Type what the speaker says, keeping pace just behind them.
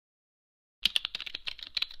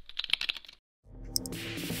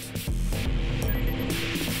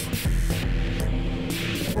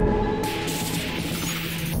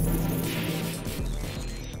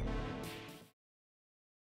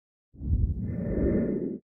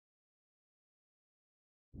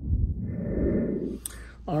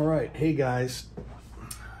All right, hey guys,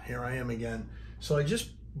 here I am again. So I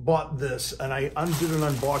just bought this and I undid an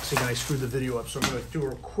unboxing and I screwed the video up. So I'm gonna do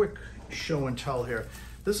a quick show and tell here.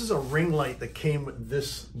 This is a ring light that came with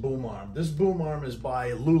this boom arm. This boom arm is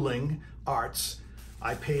by LuLing Arts.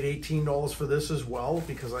 I paid $18 for this as well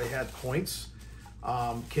because I had points.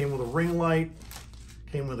 Came with a ring light,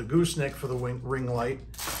 came with a gooseneck for the ring light,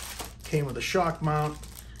 came with a shock mount,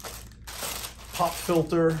 pop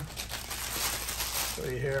filter, show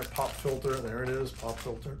you here, pop filter, there it is, pop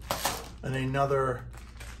filter, and another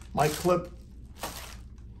mic clip.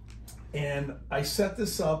 And I set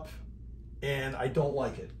this up and I don't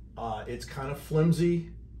like it. It's kind of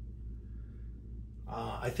flimsy.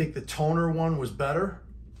 I think the Tonor one was better.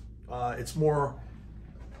 It's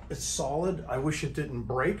solid. I wish it didn't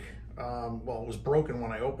break. Well, it was broken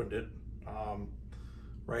when I opened it,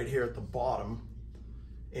 right here at the bottom.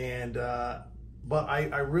 And, but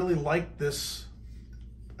I really like this.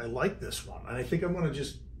 I like this one. And I think I'm gonna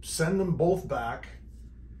just send them both back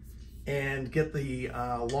and get the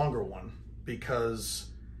longer one because,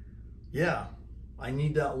 yeah, I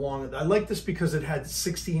need that long. I like this because it had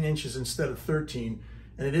 16 inches instead of 13.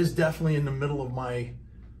 And it is definitely in the middle of my,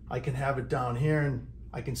 I can have it down here and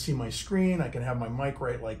I can see my screen. I can have my mic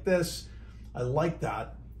right like this. I like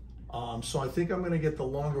that. So I think I'm gonna get the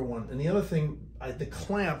longer one. And the other thing, the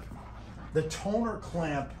clamp, the Tonor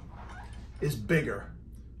clamp is bigger.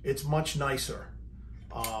 It's much nicer.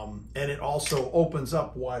 And it also opens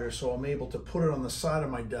up wider, so I'm able to put it on the side of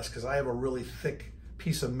my desk because I have a really thick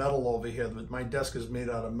piece of metal over here. My desk is made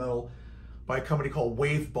out of metal by a company called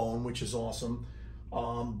Wavebone, which is awesome.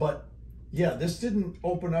 But yeah, this didn't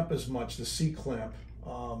open up as much, the C-clamp.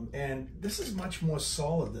 And this is much more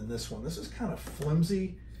solid than this one. This is kind of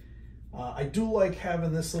flimsy. I do like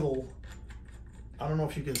having this little, I don't know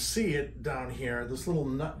if you can see it down here, this little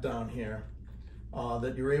nut down here,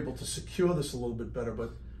 that you're able to secure this a little bit better.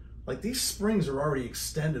 But like these springs are already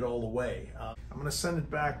extended all the way. I'm gonna send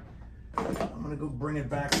it back. I'm gonna go bring it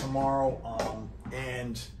back tomorrow.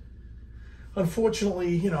 And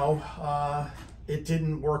unfortunately, you know, it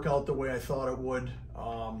didn't work out the way I thought it would.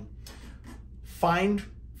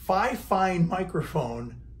 FiFine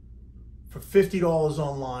microphone for $50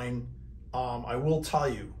 online. I will tell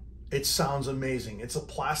you, it sounds amazing. It's a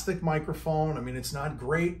plastic microphone. I mean, it's not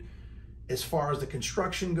great as far as the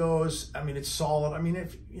construction goes. I mean, it's solid. I mean,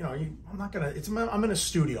 if you know, I'm not gonna. I'm in a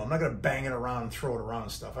studio. I'm not gonna bang it around and throw it around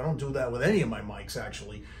and stuff. I don't do that with any of my mics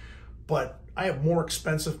actually. But I have more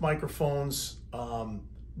expensive microphones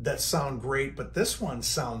that sound great. But this one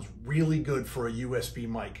sounds really good for a USB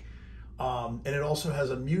mic. And it also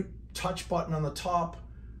has a mute touch button on the top,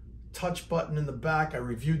 touch button in the back. I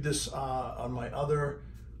reviewed this on my other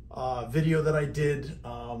video that I did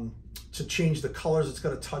to change the colors. It's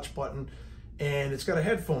got a touch button and it's got a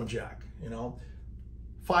headphone jack, you know.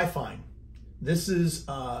 FiFine. This is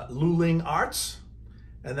LuLing Arts,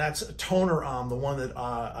 and that's a Tonor arm, the one that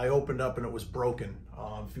I opened up and it was broken.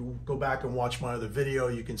 If you go back and watch my other video,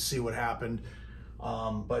 you can see what happened.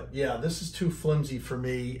 But yeah, this is too flimsy for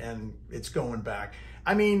me and it's going back.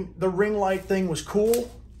 I mean, the ring light thing was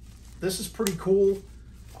cool. This is pretty cool.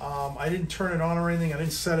 I didn't turn it on or anything. I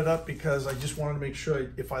didn't set it up because I just wanted to make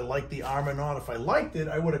sure if I liked the arm or not. If I liked it,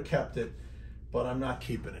 I would have kept it, but I'm not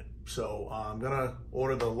keeping it. So I'm gonna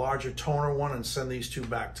order the larger Tonor one and send these two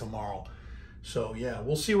back tomorrow. So yeah,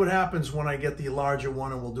 we'll see what happens when I get the larger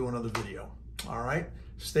one and we'll do another video. All right,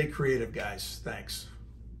 stay creative, guys. Thanks.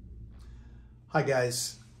 Hi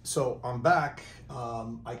guys, so I'm back.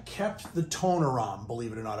 I kept the Tonor arm,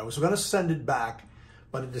 believe it or not. I was gonna send it back,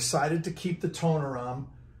 but I decided to keep the Tonor arm,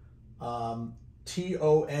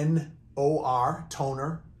 T-O-N-O-R,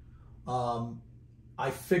 Tonor. I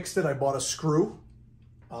fixed it, I bought a screw.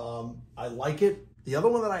 I like it. The other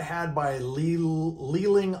one that I had by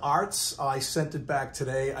LuLing Arts, I sent it back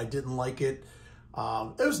today. I didn't like it.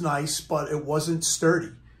 It was nice, but it wasn't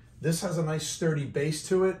sturdy. This has a nice sturdy base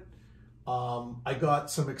to it. I got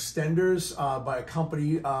some extenders by a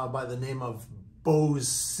company by the name of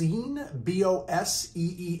Boseen,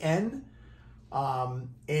 B-O-S-E-E-N,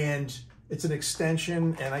 and it's an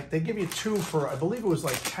extension, and they give you two for, I believe it was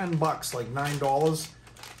like 10 bucks, like $9.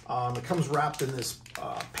 It comes wrapped in this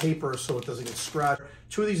paper so it doesn't get scratched.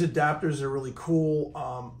 Two of these adapters are really cool.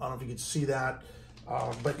 I don't know if you can see that,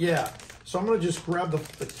 but yeah. So I'm gonna just grab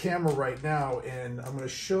the camera right now and I'm gonna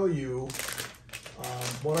show you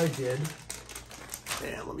what I did.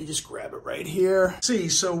 And let me just grab it right here. See,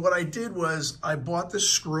 so what I did was I bought this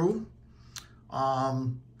screw.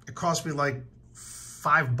 It cost me like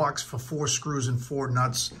 $5 for 4 screws and 4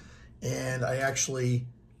 nuts. And I actually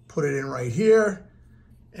put it in right here.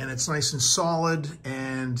 and it's nice and solid.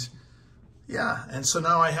 And yeah, and so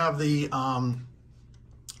now I have the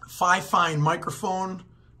FiFine microphone,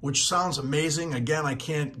 which sounds amazing. Again, I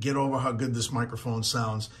can't get over how good this microphone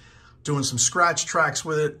sounds. Doing some scratch tracks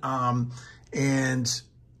with it. And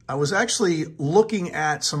I was actually looking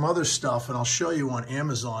at some other stuff, and I'll show you on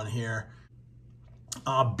Amazon here.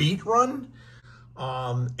 Bietrun,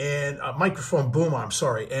 and a microphone boom arm,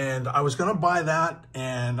 sorry. And I was gonna buy that,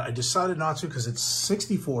 and I decided not to because it's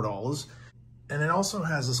 $64. And it also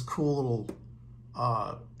has this cool little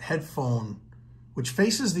headphone, which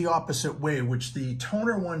faces the opposite way, which the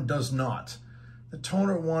Tonor one does not. The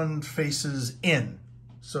Tonor one faces in.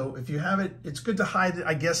 So if you have it, it's good to hide it,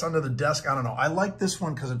 I guess, under the desk. I don't know. I like this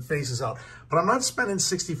one because it faces out. But I'm not spending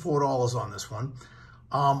 $64 on this one,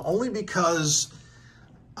 only because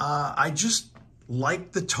I just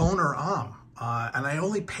like the Tonor arm. And I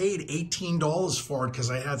only paid $18 for it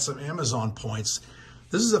because I had some Amazon points.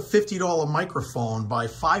 This is a $50 microphone by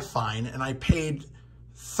FiFine, and I paid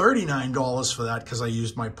 $39 for that because I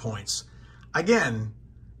used my points. Again,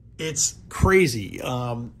 it's crazy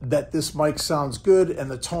that this mic sounds good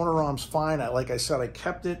and the Tonor arm's fine. Like I said, I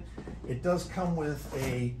kept it. It does come with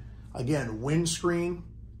a, again, windscreen,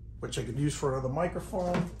 which I could use for another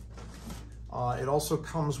microphone. It also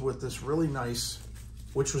comes with this really nice,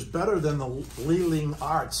 which was better than the LuLing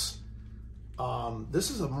Arts.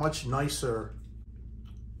 This is a much nicer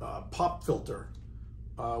pop filter,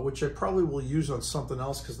 which I probably will use on something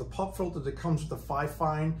else, because the pop filter that comes with the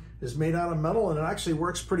FiFine is made out of metal, and it actually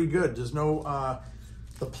works pretty good. There's no,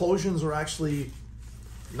 the plosions are actually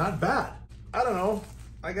not bad. I don't know,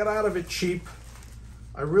 I got out of it cheap.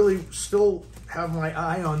 I really still have my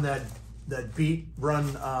eye on that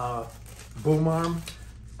Bietrun boom arm,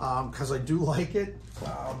 because I do like it.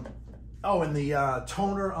 Oh, and the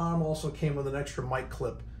Tonor arm also came with an extra mic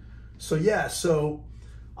clip. So yeah, so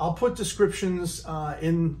I'll put descriptions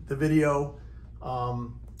in the video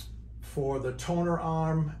for the Tonor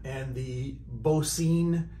arm and the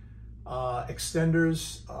Boseen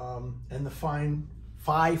extenders and the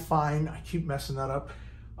FiFine. I keep messing that up.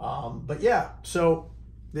 But yeah, so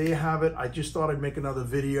there you have it. I just thought I'd make another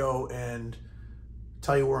video and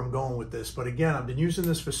tell you where I'm going with this. But again, I've been using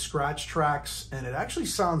this for scratch tracks, and it actually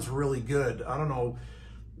sounds really good. I don't know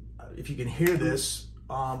if you can hear this.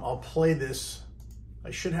 I'll play this. I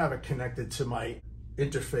should have it connected to my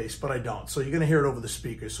interface, but I don't. So you're gonna hear it over the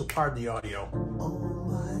speakers, so pardon the audio. All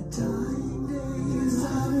my dying days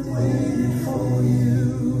I've waited for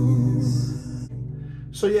you.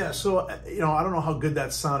 So yeah, so you know, I don't know how good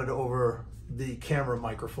that sounded over the camera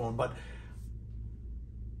microphone, but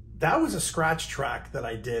that was a scratch track that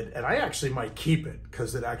I did, and I actually might keep it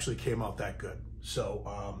because it actually came out that good.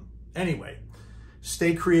 So anyway,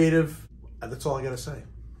 stay creative. That's all I gotta say.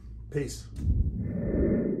 Peace.